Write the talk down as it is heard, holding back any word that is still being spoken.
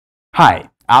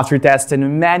Hi, after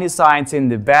testing many sites in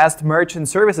the best merchant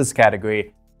services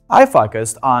category, I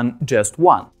focused on just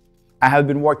one. I have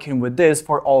been working with this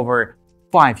for over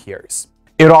 5 years.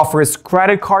 It offers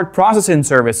credit card processing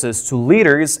services to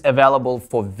leaders available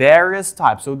for various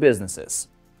types of businesses.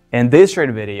 In this short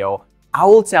video, I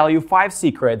will tell you 5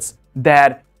 secrets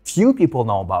that few people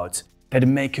know about that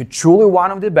make you truly one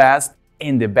of the best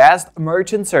in the best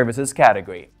merchant services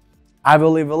category. I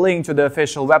will leave a link to the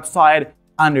official website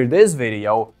under this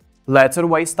video. Let's not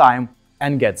waste time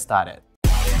and get started.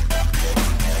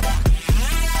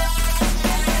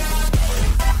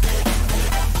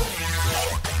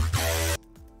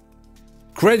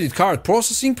 Credit card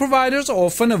processing providers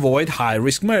often avoid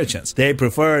high-risk merchants. They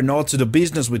prefer not to do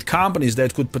business with companies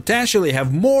that could potentially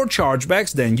have more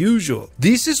chargebacks than usual.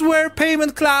 This is where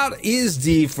Payment Cloud is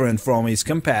different from its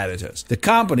competitors. The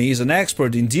company is an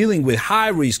expert in dealing with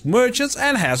high-risk merchants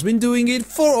and has been doing it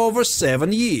for over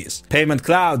 7 years. Payment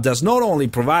Cloud does not only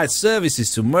provide services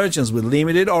to merchants with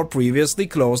limited or previously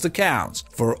closed accounts.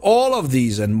 For all of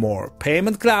these and more,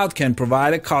 Payment Cloud can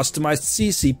provide a customized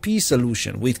CCP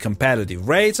solution with competitive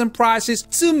rates and prices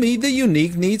to meet the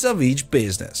unique needs of each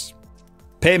business.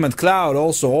 Payment Cloud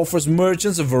also offers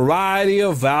merchants a variety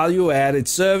of value-added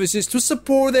services to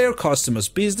support their customers'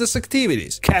 business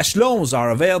activities. Cash loans are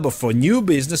available for new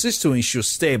businesses to ensure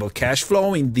stable cash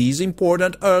flow in these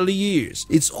important early years.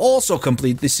 It's also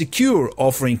completely secure,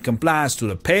 offering compliance to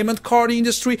the payment card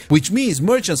industry, which means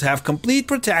merchants have complete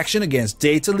protection against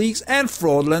data leaks and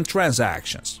fraudulent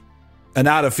transactions.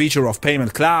 Another feature of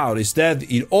Payment Cloud is that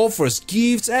it offers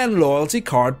gifts and loyalty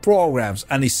card programs,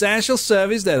 an essential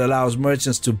service that allows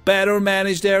merchants to better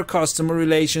manage their customer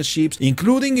relationships,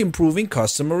 including improving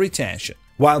customer retention.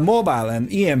 While mobile and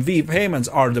EMV payments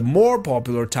are the more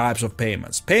popular types of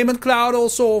payments, Payment Cloud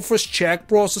also offers check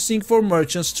processing for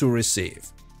merchants to receive.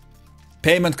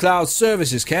 Payment Cloud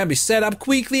services can be set up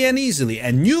quickly and easily,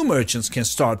 and new merchants can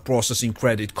start processing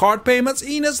credit card payments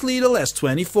in as little as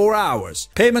 24 hours.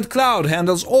 Payment Cloud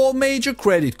handles all major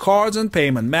credit cards and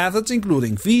payment methods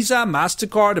including Visa,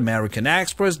 MasterCard, American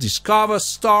Express, Discover,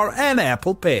 Star, and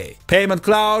Apple Pay. Payment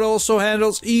Cloud also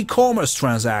handles e-commerce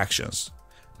transactions.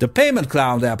 The Payment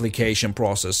Cloud application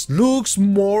process looks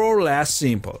more or less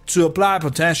simple. To apply,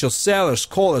 potential sellers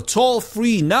call a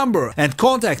toll-free number and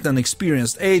contact an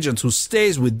experienced agent who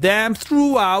stays with them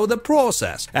throughout the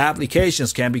process.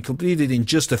 Applications can be completed in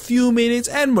just a few minutes,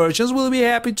 and merchants will be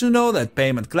happy to know that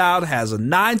Payment Cloud has a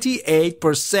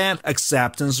 98%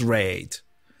 acceptance rate.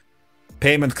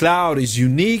 Payment Cloud is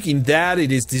unique in that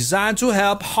it is designed to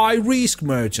help high-risk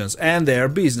merchants and their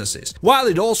businesses. While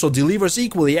it also delivers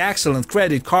equally excellent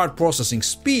credit card processing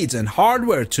speeds and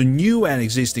hardware to new and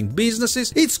existing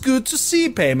businesses, it's good to see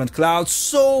Payment Cloud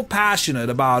so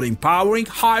passionate about empowering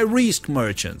high-risk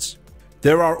merchants.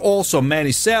 There are also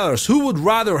many sellers who would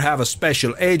rather have a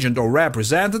special agent or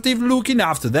representative looking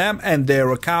after them and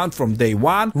their account from day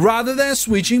one rather than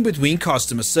switching between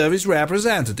customer service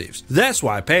representatives. That's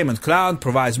why Payment Cloud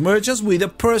provides merchants with a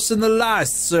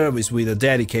personalized service with a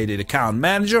dedicated account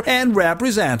manager and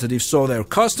representative, so their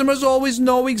customers always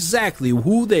know exactly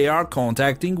who they are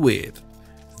contacting with.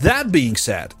 That being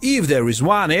said, if there is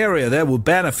one area that would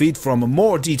benefit from a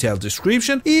more detailed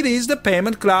description, it is the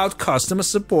Payment Cloud customer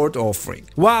support offering.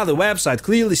 While the website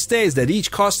clearly states that each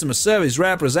customer service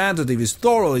representative is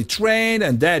thoroughly trained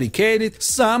and dedicated,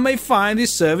 some may find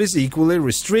this service equally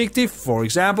restrictive. For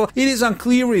example, it is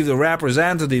unclear if the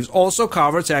representatives also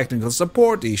cover technical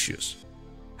support issues.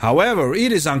 However,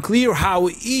 it is unclear how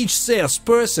each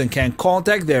salesperson can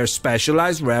contact their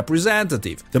specialized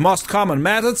representative. The most common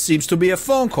method seems to be a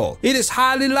phone call. It is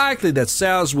highly likely that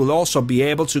sellers will also be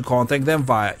able to contact them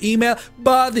via email,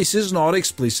 but this is not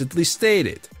explicitly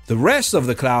stated. The rest of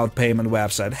the cloud payment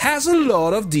website has a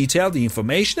lot of detailed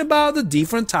information about the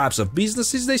different types of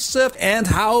businesses they serve and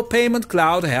how Payment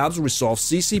Cloud helps resolve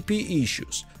CCP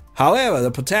issues. However, the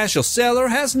potential seller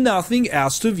has nothing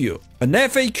else to view. An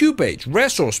FAQ page,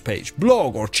 resource page,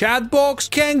 blog, or chat box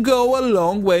can go a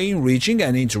long way in reaching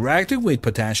and interacting with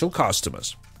potential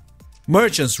customers.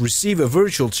 Merchants receive a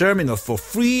virtual terminal for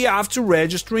free after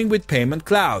registering with Payment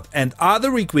Cloud, and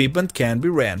other equipment can be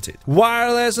rented.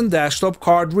 Wireless and desktop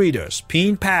card readers,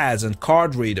 PIN pads and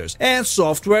card readers, and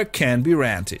software can be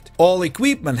rented. All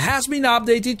equipment has been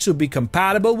updated to be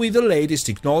compatible with the latest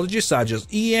technology such as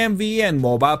EMV and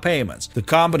mobile payments. The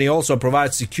company also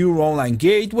provides secure online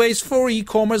gateways for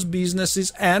e-commerce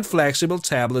businesses and flexible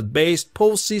tablet-based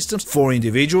POS systems for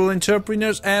individual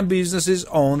entrepreneurs and businesses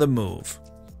on the move.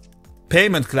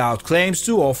 Payment Cloud claims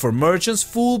to offer merchants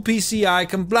full PCI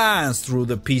compliance through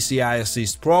the PCI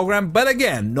Assist program, but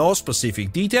again, no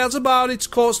specific details about its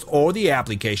cost or the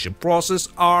application process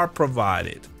are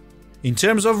provided. In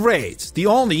terms of rates, the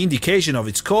only indication of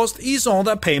its cost is on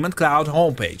the Payment Cloud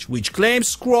homepage, which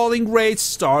claims scrolling rates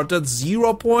start at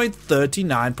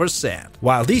 0.39%.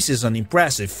 While this is an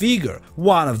impressive figure,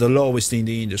 one of the lowest in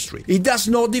the industry, it does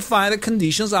not define the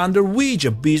conditions under which a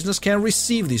business can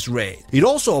receive this rate. It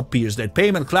also appears that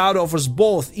Payment Cloud offers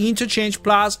both Interchange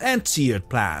Plus and tiered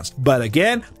plans, but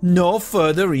again, no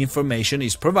further information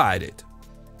is provided.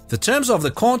 The terms of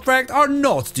the contract are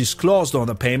not disclosed on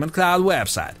the Payment Cloud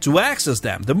website. To access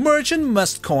them, the merchant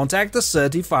must contact a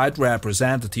certified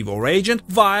representative or agent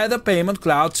via the Payment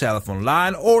Cloud telephone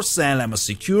line or send them a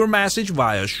secure message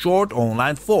via a short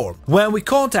online form. When we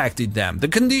contacted them, the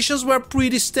conditions were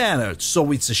pretty standard,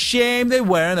 so it's a shame they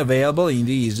weren't available in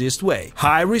the easiest way.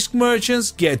 High-risk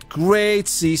merchants get great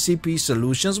CCP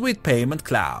solutions with Payment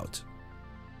Cloud.